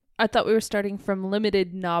I thought we were starting from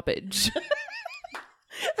limited knowledge.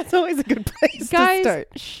 That's always a good place Guys, to start.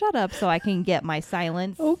 shut up so I can get my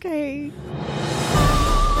silence. Okay.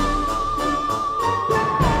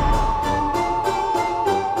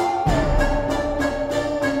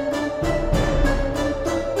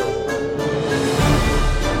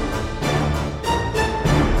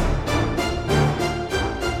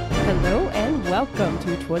 Hello and welcome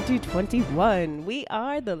to 2021. We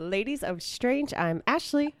are the Ladies of Strange. I'm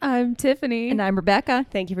Ashley. I'm Tiffany. And I'm Rebecca.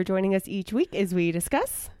 Thank you for joining us each week as we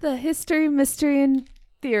discuss the history, mystery, and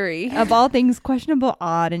theory. Of all things questionable,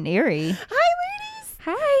 odd, and eerie. Hi, ladies.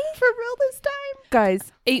 Hi. For real this time.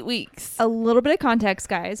 Guys, 8 weeks. A little bit of context,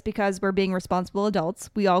 guys, because we're being responsible adults.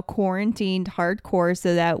 We all quarantined hardcore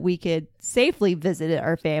so that we could safely visit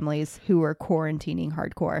our families who were quarantining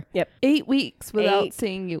hardcore. Yep. 8 weeks without 8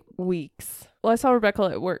 seeing you. weeks. Well, I saw Rebecca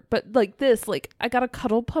at work, but like this, like I got a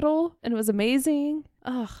cuddle puddle and it was amazing.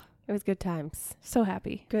 Ugh, It was good times. so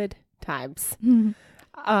happy. Good times.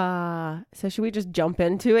 So should we just jump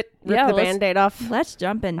into it? Rip Yeah, the let's- Band-Aid off? Let's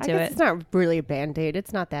jump I into guess it. it's not really a Band-Aid.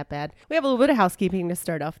 It's not that bad. We have a little bit of housekeeping to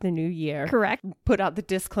start off the new year. Correct. Put out the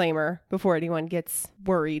disclaimer before anyone gets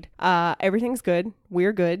worried. Everything's good.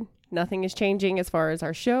 We're good. Nothing is changing as far as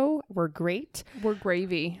our show. We're great. We're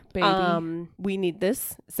gravy, baby. We need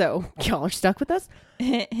this. So y'all are stuck with us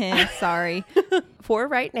Sorry. for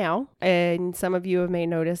right now. And some of you may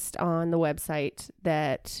noticed on the website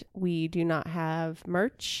that we do not have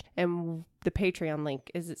merch, and the Patreon link,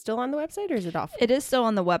 is it still on the website or is it off? It is still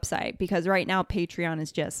on the website because right now Patreon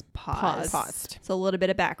is just paused. Paused. So a little bit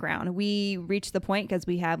of background. We reached the point because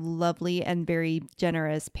we have lovely and very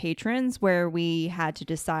generous patrons where we had to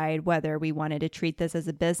decide whether we wanted to treat this as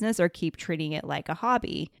a business or keep treating it like a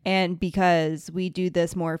hobby. And because we do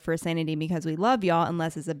this more for sanity because we love y'all,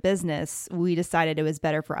 unless it's a business, we decided it was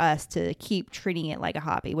better for us to keep treating it like a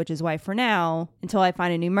hobby, which is why for now, until I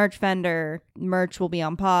find a new merch vendor, merch will be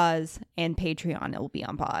on pause and Patreon will be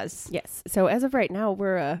on pause. Yes. So as of right now,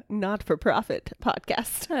 we're a not-for-profit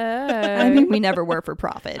podcast. I mean, we never were for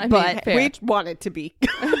profit, I mean, but fair. We want it to be.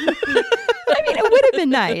 I mean, it would have been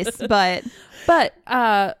nice, but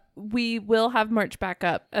But we will have merch back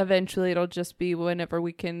up. Eventually, it'll just be whenever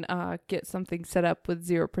we can get something set up with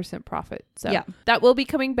 0% profit. So Yeah. that will be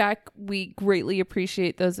coming back. We greatly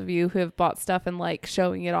appreciate those of you who have bought stuff and like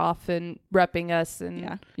showing it off and repping us. And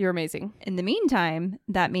Yeah. you're amazing. in the meantime,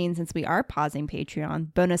 that means since we are pausing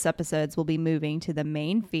Patreon, bonus episodes will be moving to the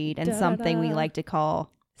main feed and something we like to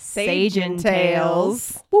call Sage and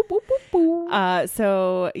Tales. Boop, boop, boop, boop.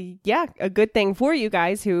 So yeah, a good thing for you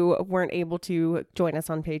guys who weren't able to join us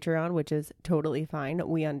on Patreon, which is totally fine.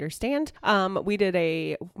 We understand. We did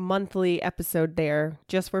a monthly episode there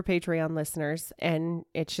just for Patreon listeners, and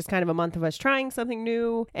it's just kind of a month of us trying something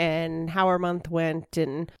new and how our month went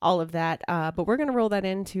and all of that. But we're going to roll that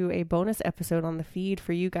into a bonus episode on the feed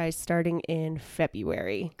for you guys starting in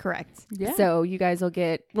February. Correct. Yeah. So you guys will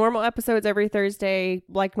get normal episodes every Thursday,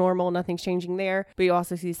 like normal, nothing's changing there. But you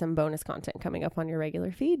also see some bonus content coming up on your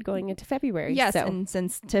regular feed going into February. Yes, So and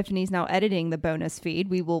since Tiffany's now editing the bonus feed,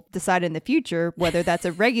 we will decide in the future whether that's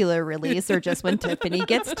a regular release or just when Tiffany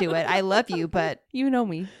gets to it. I love you, but You know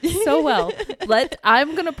me so well.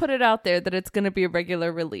 I'm going to put it out there that it's going to be a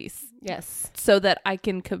regular release yes. so that I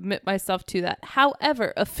can commit myself to that.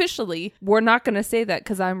 However, officially, we're not going to say that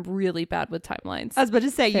because I'm really bad with timelines. I was about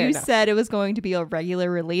to say, Fair you enough. said it was going to be a regular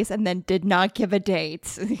release and then did not give a date.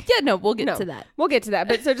 Yeah, no, we'll get No. to that. We'll get to that.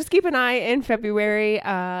 But so just keep an eye in February.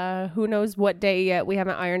 Who knows what day yet. We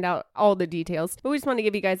haven't ironed out all the details. But we just want to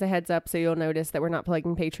give you guys a heads up so you'll notice that we're not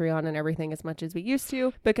plugging Patreon and everything as much as we used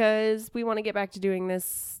to, because we want to get back to doing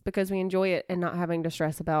this because we enjoy it and not having to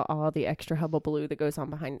stress about all the extra hubbubaloo that goes on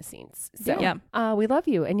behind the scenes. So Yeah. we love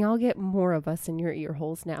you, and y'all get more of us in your ear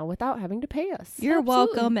holes now without having to pay us. You're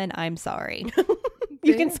Absolutely. welcome, and I'm sorry.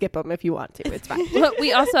 You can skip them if you want to. It's fine. Well,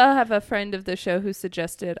 we also have a friend of the show who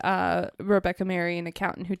suggested Rebecca Mary, an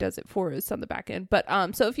accountant who does it for us on the back end. But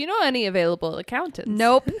so if you know any available accountants,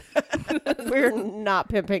 Nope. We're not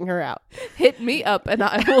pimping her out. hit me up and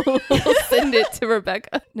I will send it to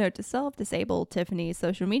Rebecca. No, to self-disable Tiffany's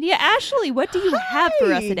social media. Ashley, what do you have for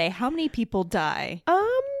us Hi. today? How many people die?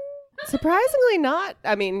 Surprisingly not.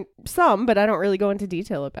 I mean, some, but I don't really go into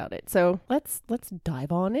detail about it. So let's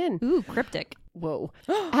dive on in. Ooh, cryptic. Whoa.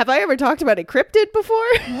 Have I ever talked about a cryptid before?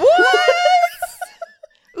 What?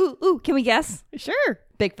 Ooh, can we guess? Sure.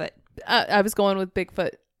 Bigfoot. I was going with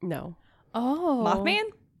Bigfoot. No. Oh. Mothman?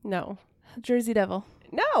 No. Jersey Devil.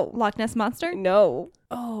 No. Loch Ness Monster? No.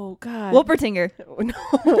 Oh, God. Wolpertinger.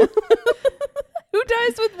 No. Who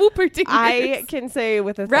dies with Whoopertingers? I can say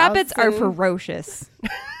with a Rabbits are thousand- ferocious.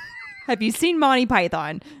 Have you seen Monty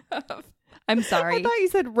Python? I'm sorry. I thought you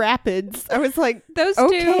said rapids. I was like, Those two.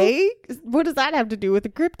 okay, what does that have to do with a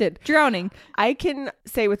cryptid? Drowning. I can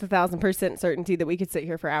say with 1,000% certainty that we could sit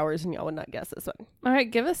here for hours and y'all would not guess this one. All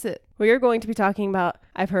right, give us it. We are going to be talking about,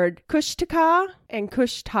 I've heard kushtaka and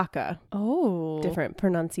kushtaka. Oh. Different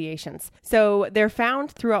pronunciations. So they're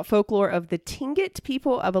found throughout folklore of the Tlingit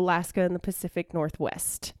people of Alaska and the Pacific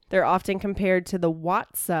Northwest. They're often compared to the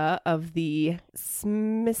Watsa of the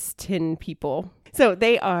Smistin people. So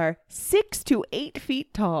they are 6 to 8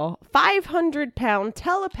 feet tall, 500-pound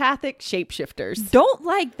telepathic shapeshifters. Don't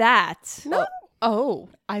like that. No, Oh.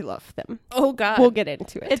 I love them. Oh, God. We'll get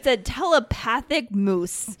into it. It's a telepathic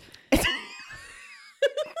moose.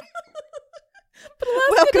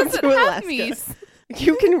 Welcome doesn't to have Alaska. meese.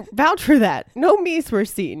 You can vouch for that. No meese were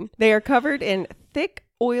seen. They are covered in thick,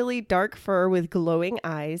 oily, dark fur with glowing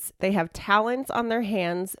eyes. They have talons on their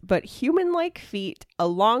hands, but human-like feet, a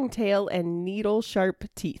long tail, and needle-sharp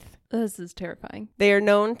teeth. This is terrifying. They are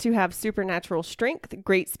known to have supernatural strength,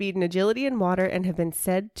 great speed and agility in water, and have been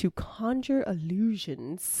said to conjure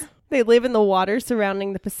illusions. They live in the water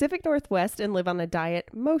surrounding the Pacific Northwest and live on a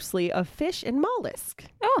diet mostly of fish and mollusk.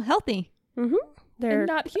 Oh, healthy. Mm-hmm. They're And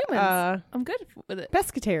not humans. I'm good with it.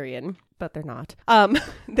 pescatarian, but they're not.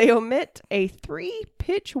 They emit a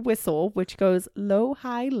 3-pitch whistle, which goes low,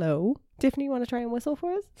 high, low. Tiffany, you want to try and whistle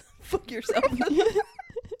for us? Fuck yourself.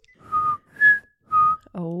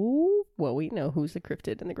 Oh, well, we know who's the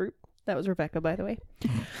cryptid in the group. That was Rebecca, by the way.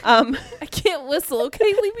 I can't whistle. Can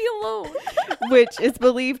you leave me alone? Which is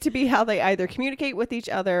believed to be how they either communicate with each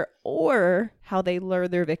other or how they lure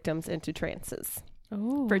their victims into trances.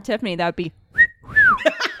 Oh. For Tiffany, that would be.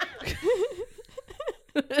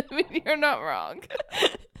 I mean, you're not wrong.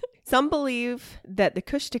 Some believe that the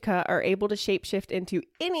kushtaka are able to shapeshift into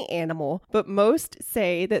any animal, but most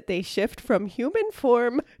say that they shift from human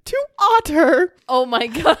form to otter. Oh, my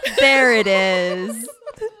God. There it is.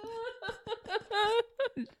 I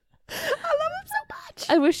love him so much.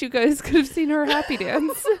 I wish you guys could have seen her happy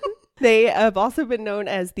dance. They have also been known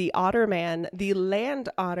as the otter man, the land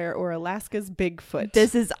otter, or Alaska's Bigfoot.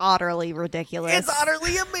 This is utterly ridiculous.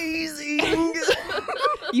 utterly amazing.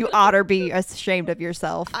 You otter be ashamed of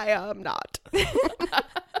yourself. I am not.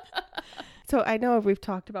 So I know we've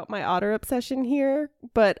talked about my otter obsession here,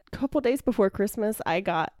 but a couple days before Christmas, I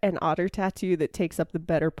got an otter tattoo that takes up the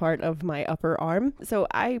better part of my upper arm. So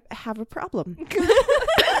I have a problem.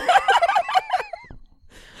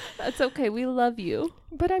 That's okay. We love you.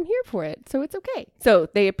 But I'm here for it, so it's okay. So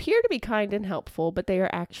they appear to be kind and helpful, but they are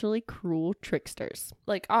actually cruel tricksters.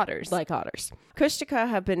 Like otters. Like otters. Kushtaka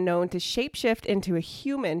have been known to shapeshift into a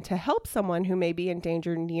human to help someone who may be in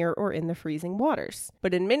danger near or in the freezing waters.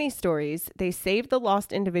 But in many stories, they save the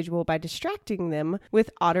lost individual by distracting them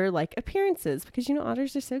with otter-like appearances. Because, you know,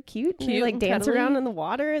 otters are so cute. And they Cute like and dance cuddly. around in the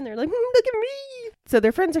water and they're like, look at me. So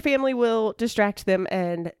their friends or family will distract them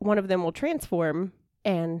and one of them will transform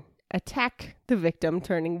and attack the victim,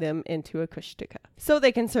 turning them into a kushtaka. So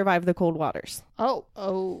they can survive the cold waters. Oh.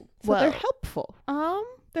 So Well, they're helpful.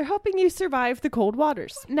 They're helping you survive the cold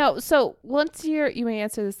waters. No, so once you may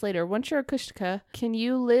answer this later. Once you're a kushtaka, can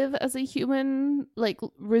you live as a human, like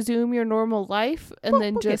resume your normal life, and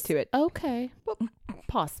then we'll just get to it. Okay.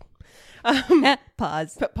 Pause.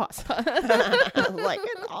 Pause. But pause. Like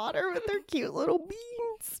an otter with their cute little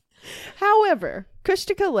beans. However,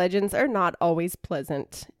 kushtaka legends are not always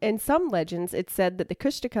pleasant. In some legends, it's said that the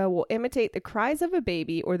kushtaka will imitate the cries of a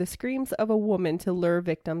baby or the screams of a woman to lure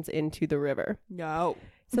victims into the river No.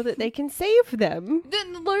 so that they can save them.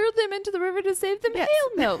 Then lure them into the river to save them? Yes.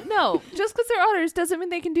 Hell no. Just because they're otters doesn't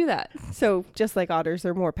mean they can do that. So just like otters,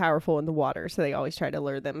 they're more powerful in the water, so they always try to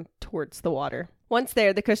lure them towards the water. Once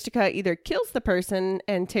there, the kushtaka either kills the person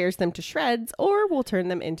and tears them to shreds or will turn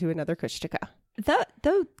them into another kushtaka.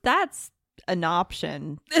 That's an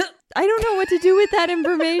option. I don't know what to do with that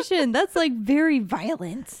information. That's like very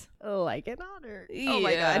violent. Like an otter. Oh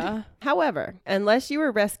my God. However, unless you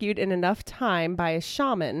were rescued in enough time by a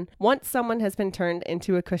shaman, once someone has been turned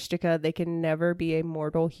into a kushtaka, they can never be a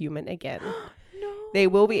mortal human again. No. They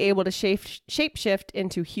will be able to shapeshift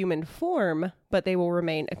into human form, but they will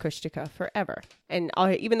remain a kushtaka forever. And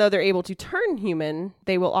even though they're able to turn human,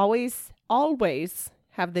 they will always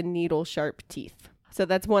have the needle-sharp teeth. So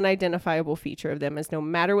that's one identifiable feature of them, is no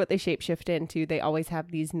matter what they shapeshift into, they always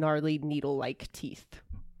have these gnarly needle-like teeth.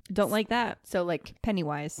 Don't like that. So like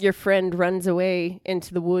Pennywise. your friend runs away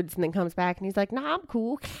into the woods and then comes back and he's like, nah, I'm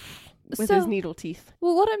cool. With his needle teeth.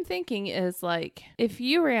 Well, what I'm thinking is like, if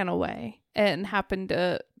you ran away and happened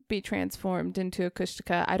to be transformed into a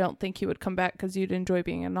kushtaka, I don't think you would come back because you'd enjoy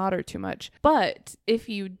being an otter too much. But if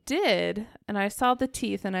you did, and I saw the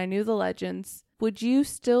teeth and I knew the legends, would you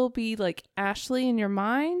still be like Ashley in your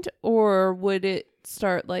mind, or would it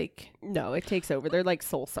start like... No, it takes over. They're like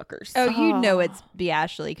soul suckers. Oh, you know it's be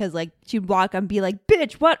Ashley, because like she'd walk and be like,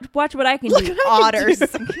 bitch, watch what I can do, otters.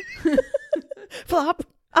 Flop.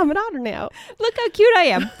 I'm an otter now. Look how cute I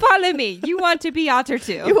am. Follow me. You want to be otter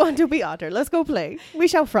too. You want to be otter. Let's go play. We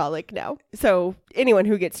shall frolic now. So anyone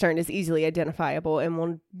who gets turned is easily identifiable and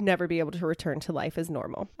will never be able to return to life as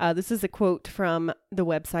normal. This is a quote from the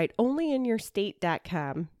website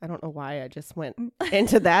onlyinyourstate.com. I don't know why I just went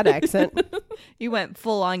into that accent. You went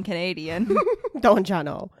full on Canadian. Don't you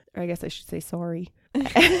know? Or I guess I should say sorry.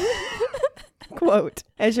 Quote,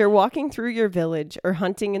 as you're walking through your village or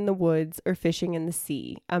hunting in the woods or fishing in the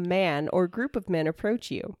sea, a man or group of men approach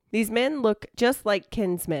you. These men look just like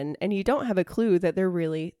kinsmen, and you don't have a clue that they're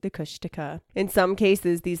really the kushtaka. In some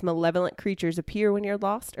cases, these malevolent creatures appear when you're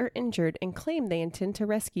lost or injured and claim they intend to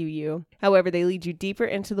rescue you. However, they lead you deeper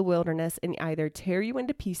into the wilderness and either tear you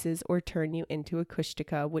into pieces or turn you into a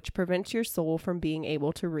kushtaka, which prevents your soul from being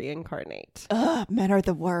able to reincarnate. Ugh, men are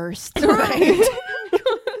the worst. Right?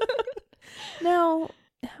 Now,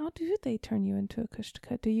 how do they turn you into a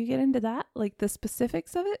kushtaka? Do you get into that? Like the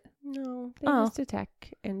specifics of it? No, they just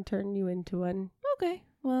attack and turn you into one. Okay,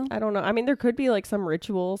 well. I don't know. I mean, there could be like some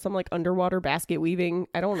ritual, some like underwater basket weaving.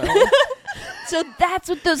 I don't know. So that's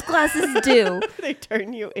what those classes do. They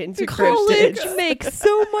turn you into College cryptids. makes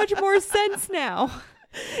so much more sense now.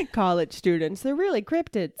 College students, they're really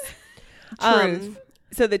cryptids. Truth.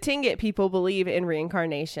 So the Tlingit people believe in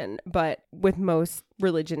reincarnation, but with most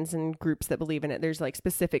religions and groups that believe in it, there's like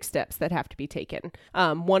specific steps that have to be taken.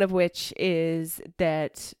 One of which is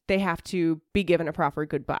that they have to be given a proper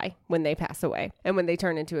goodbye when they pass away. And when they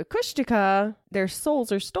turn into a kushtaka, their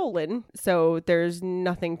souls are stolen. So there's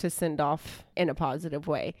nothing to send off in a positive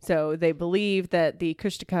way. So they believe that the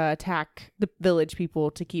kushtaka attack the village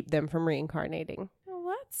people to keep them from reincarnating. Well,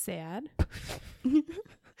 that's sad.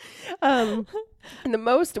 And the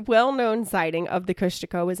most well-known sighting of the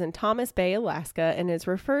kushtaka was in Thomas Bay, Alaska, and is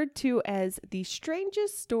referred to as the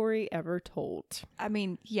strangest story ever told. I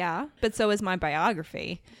mean, yeah, but so is my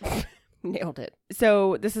biography. Nailed it.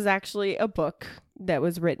 So this is actually a book that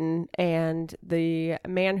was written, and the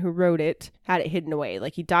man who wrote it had it hidden away.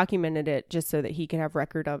 Like, he documented it just so that he could have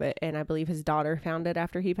record of it. And I believe his daughter found it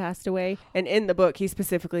after he passed away. And in the book, he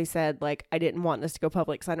specifically said, like, I didn't want this to go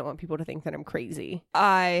public because I don't want people to think that I'm crazy.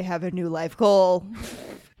 I have a new life goal.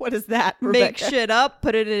 What is that, Make Rebecca? shit up,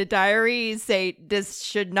 put it in a diary, say this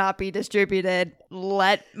should not be distributed.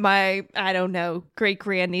 Let my, I don't know, great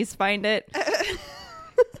grandniece find it.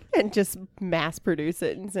 And just mass produce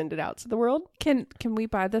it and send it out to the world. Can we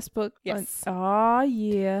buy this book? Yes. Oh,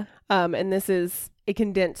 yeah. And this is a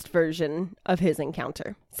condensed version of his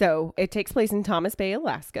encounter. So it takes place in Thomas Bay,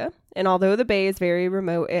 Alaska. And although the bay is very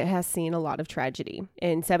remote, it has seen a lot of tragedy.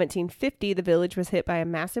 In 1750, the village was hit by a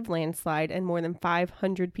massive landslide and more than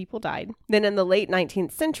 500 people died. Then in the late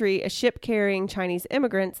 19th century, a ship carrying Chinese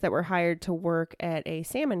immigrants that were hired to work at a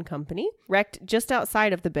salmon company wrecked just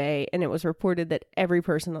outside of the bay, and it was reported that every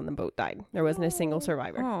person on the boat died. There wasn't a single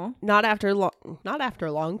survivor. Oh. Not after long.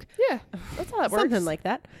 Yeah, that's how that works. Something like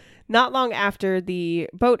that. Not long after the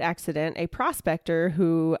boat accident, a prospector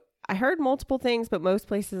who I heard multiple things, but most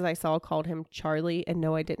places I saw called him Charlie. And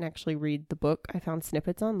no, I didn't actually read the book. I found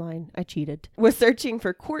snippets online. I cheated. Was searching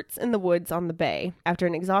for quartz in the woods on the bay. After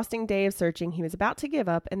an exhausting day of searching, he was about to give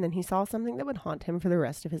up, and then he saw something that would haunt him for the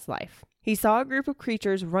rest of his life. He saw a group of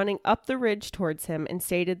creatures running up the ridge towards him and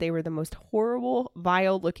stated they were the most horrible,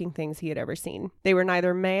 vile-looking things he had ever seen. They were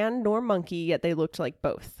neither man nor monkey, yet they looked like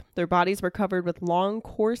both. Their bodies were covered with long,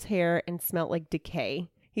 coarse hair and smelt like decay.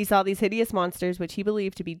 He saw these hideous monsters, which he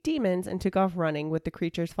believed to be demons, and took off running, with the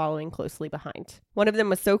creatures following closely behind. One of them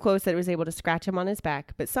was so close that it was able to scratch him on his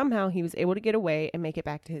back, but somehow he was able to get away and make it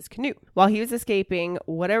back to his canoe. While he was escaping,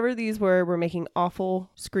 whatever these were making awful,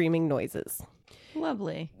 screaming noises.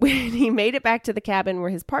 Lovely. When he made it back to the cabin where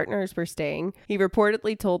his partners were staying, he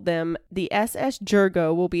reportedly told them the SS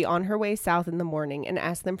Jurgo will be on her way south in the morning, and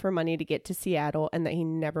asked them for money to get to Seattle, and that he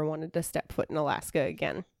never wanted to step foot in Alaska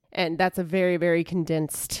again. And that's a very, very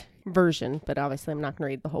condensed version, but obviously I'm not going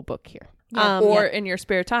to read the whole book here. Or in your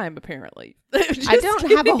spare time, apparently. I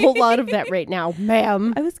don't have a whole lot of that right now,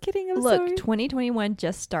 ma'am. I was kidding. I'm Look, sorry. 2021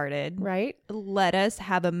 just started. Right? Let us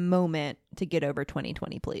have a moment to get over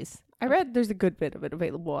 2020, please. I read there's a good bit of it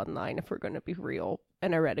available online if we're going to be real.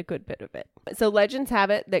 And I read a good bit of it. So legends have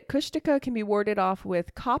it that kushtaka can be warded off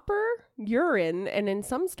with copper, urine, and in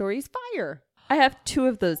some stories, fire. I have two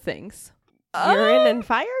of those things. urine and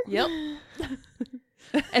fire? Yep.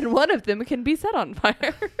 And one of them can be set on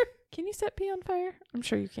fire. Can you set pee on fire? I'm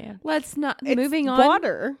sure you can. Let's not. It's moving on.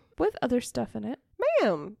 water. With other stuff in it.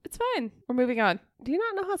 Ma'am, It's fine. We're moving on. do you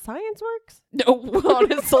not know how science works? No,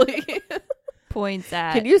 honestly. Points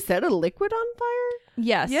at. Can you set a liquid on fire?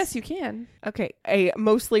 Yes. Yes, you can. Okay, a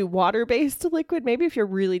mostly water-based liquid, maybe if you're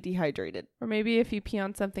really dehydrated. Or maybe if you pee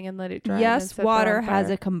on something and let it dry. and Yes, then set that water on has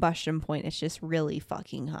fire. a combustion point. It's just really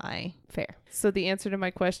fucking high. Fair. So the answer to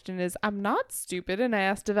my question is I'm not stupid and I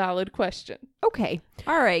asked a valid question. Okay.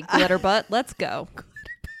 All right, glitter butt, let's go.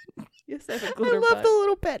 Yes, I have a I glitter love butt. the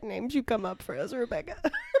little pet names you come up for us, Rebecca.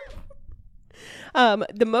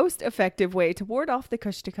 The most effective way to ward off the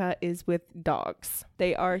kushtaka is with dogs.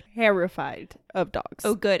 They are terrified of dogs.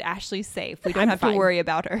 Oh, good. Ashley's safe. We don't I'm have fine. to worry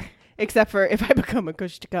about her. Except for if I become a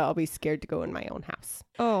kushtaka, I'll be scared to go in my own house.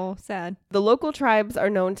 Oh, sad. The local tribes are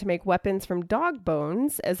known to make weapons from dog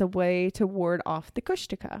bones as a way to ward off the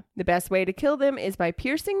kushtaka. The best way to kill them is by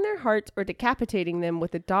piercing their heart or decapitating them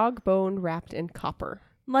with a dog bone wrapped in copper.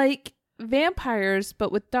 Like vampires,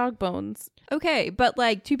 but with dog bones. Okay, but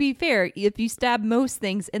like, to be fair, if you stab most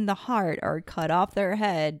things in the heart or cut off their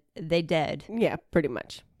head, they dead. Yeah, pretty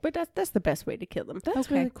much. But that's the best way to kill them. That's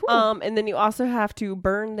Okay. really cool. And then you also have to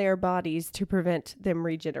burn their bodies to prevent them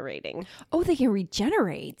regenerating. Oh, they can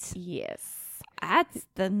regenerate. Yes. That's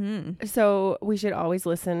the... So we should always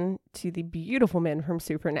listen to the beautiful men from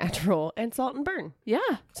Supernatural and salt and burn. Yeah.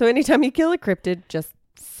 So anytime you kill a cryptid, just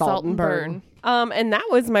salt and burn. And that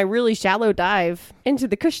was my really shallow dive into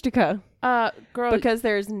the kushtaka. Girl, Because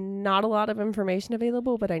there's not a lot of information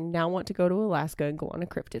available, but I now want to go to Alaska and go on a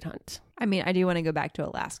cryptid hunt. I mean, I do want to go back to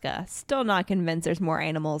Alaska. Still not convinced there's more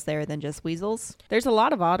animals there than just weasels. There's a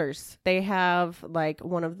lot of otters. They have like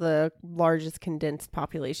one of the largest condensed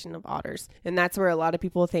population of otters. And that's where a lot of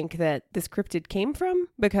people think that this cryptid came from,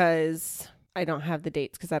 because I don't have the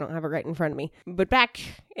dates because I don't have it right in front of me. But back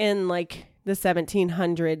in like the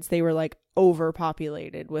 1700s, they were like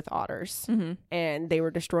overpopulated with otters. Mm-hmm. And they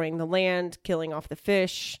were destroying the land, killing off the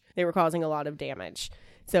fish. They were causing a lot of damage.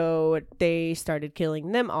 So they started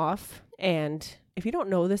killing them off. And if you don't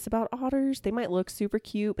know this about otters, they might look super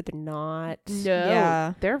cute, but they're not. no.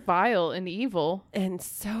 Yeah. They're vile and evil. And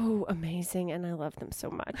so amazing. And I love them so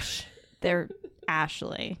much. They're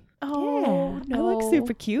Ashley. Oh, yeah. I look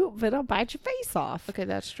super cute, but I'll bite your face off. Okay,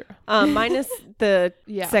 that's true. Minus the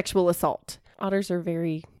Yeah. sexual assault. Otters are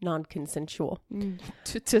very non-consensual.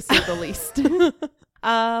 To say the least.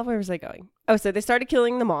 Where was I going? Oh, so they started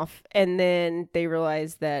killing them off, and then they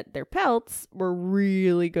realized that their pelts were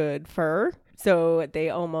really good fur. So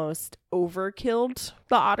they almost overkilled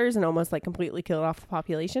the otters and almost like completely killed off the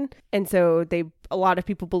population. And so a lot of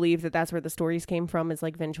people believe that that's where the stories came from, is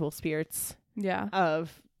like vengeful spirits Yeah.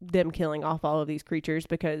 of them killing off all of these creatures,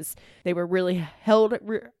 because they were really held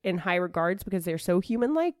in high regards because they're so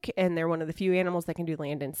human-like, and they're one of the few animals that can do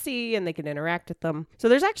land and sea, and they can interact with them. So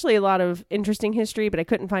there's actually a lot of interesting history, but I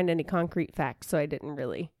couldn't find any concrete facts, so I didn't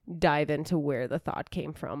really dive into where the thought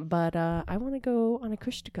came from. But I want to go on a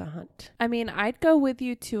kushtaka hunt. I mean, I'd go with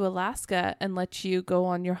you to Alaska and let you go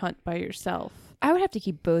on your hunt by yourself. I would have to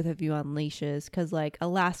keep both of you on leashes because, like,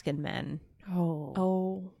 Alaskan men.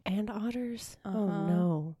 Oh. And otters? Oh,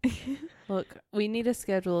 no. Look, we need to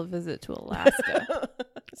schedule a visit to Alaska.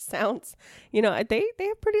 Sounds, they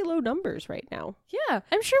have pretty low numbers right now. Yeah.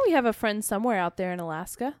 I'm sure we have a friend somewhere out there in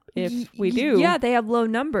Alaska. If we do. Yeah, they have low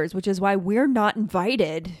numbers, which is why we're not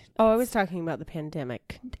invited. Oh, I was talking about the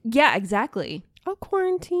pandemic. Yeah, exactly. I'll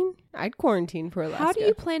quarantine. I'd quarantine for Alaska. How do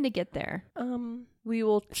you plan to get there? We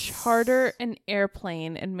will charter an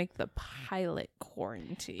airplane and make the pilot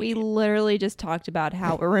quarantine. We literally just talked about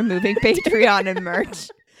how we're removing Patreon and merch.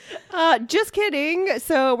 Just kidding.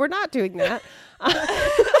 So we're not doing that.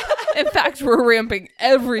 In fact, we're ramping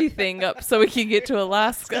everything up so we can get to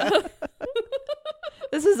Alaska.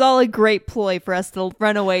 This is all a great ploy for us to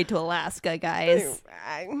run away to Alaska, guys.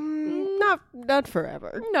 Not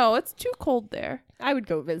forever. No, it's too cold there. I would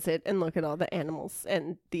go visit and look at all the animals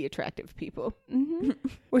and the attractive people, Mm-hmm.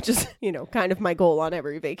 which is, kind of my goal on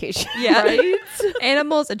every vacation. Yeah. Right?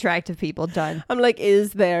 Animals, attractive people, done. I'm like,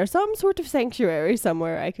 is there some sort of sanctuary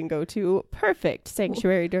somewhere I can go to? Perfect.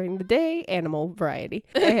 Sanctuary during the day, animal variety.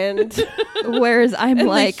 And Whereas I'm And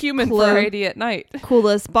like, the human variety at night.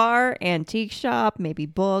 coolest bar, antique shop, maybe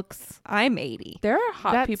books. I'm 80. There are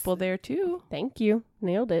hot That's- people there too. thank you.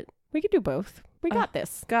 Nailed it. We could do both. We got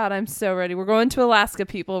this. God, I'm so ready. We're going to Alaska,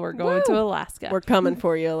 people. We're going to Alaska. We're coming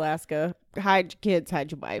for you, Alaska. Hide your kids, hide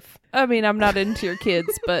your wife. I mean, I'm not into your kids,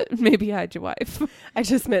 but maybe hide your wife. I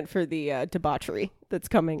just meant for the debauchery that's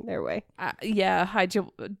coming their way. Yeah, hide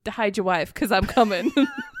your wife because I'm coming.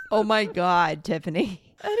 Oh my God, Tiffany.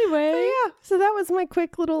 Anyway. So that was my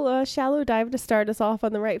quick little shallow dive to start us off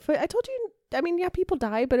on the right foot. I told you, I mean, yeah, people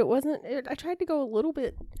die, but it wasn't, I tried to go a little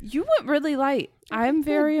bit. You went really light. I'm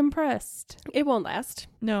very impressed. It won't last.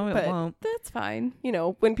 No, it But- won't. That's fine. You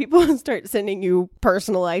know, when people start sending you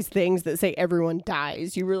personalized things that say everyone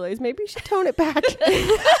dies, you realize maybe you should tone it back.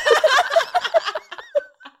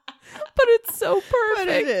 But it's so perfect. But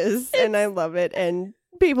it is. And I love it. And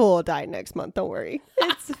people will die next month. Don't worry.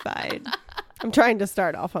 It's fine. I'm trying to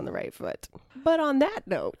start off on the right foot. But on that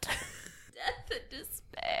note, Death and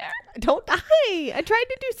despair. don't die. I tried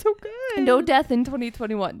to do so good. No death in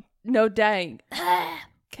 2021. No dying.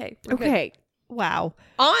 Okay. we're good. Okay. Wow.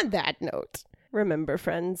 On that note, remember,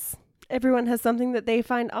 friends, everyone has something that they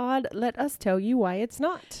find odd. Let us tell you why it's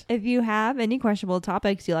not. If you have any questionable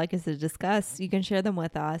topics you'd like us to discuss, you can share them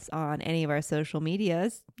with us on any of our social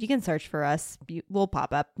medias. You can search for us. We'll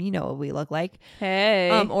pop up. You know what we look like. Hey.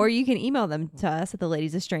 Or you can email them to us at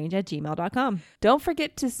theladiesestrange@gmail.com. Don't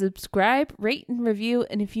forget to subscribe, rate, and review.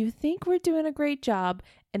 And if you think we're doing a great job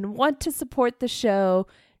and want to support the show,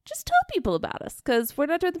 just tell people about us, because we're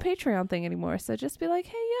not doing the Patreon thing anymore. So just be like,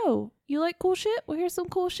 hey, yo, you like cool shit? Well, here's some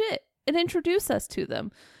cool shit. And introduce us to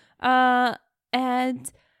them. What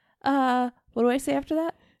do I say after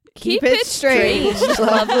that? Keep it strange,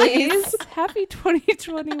 lovelies. Happy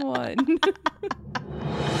 2021.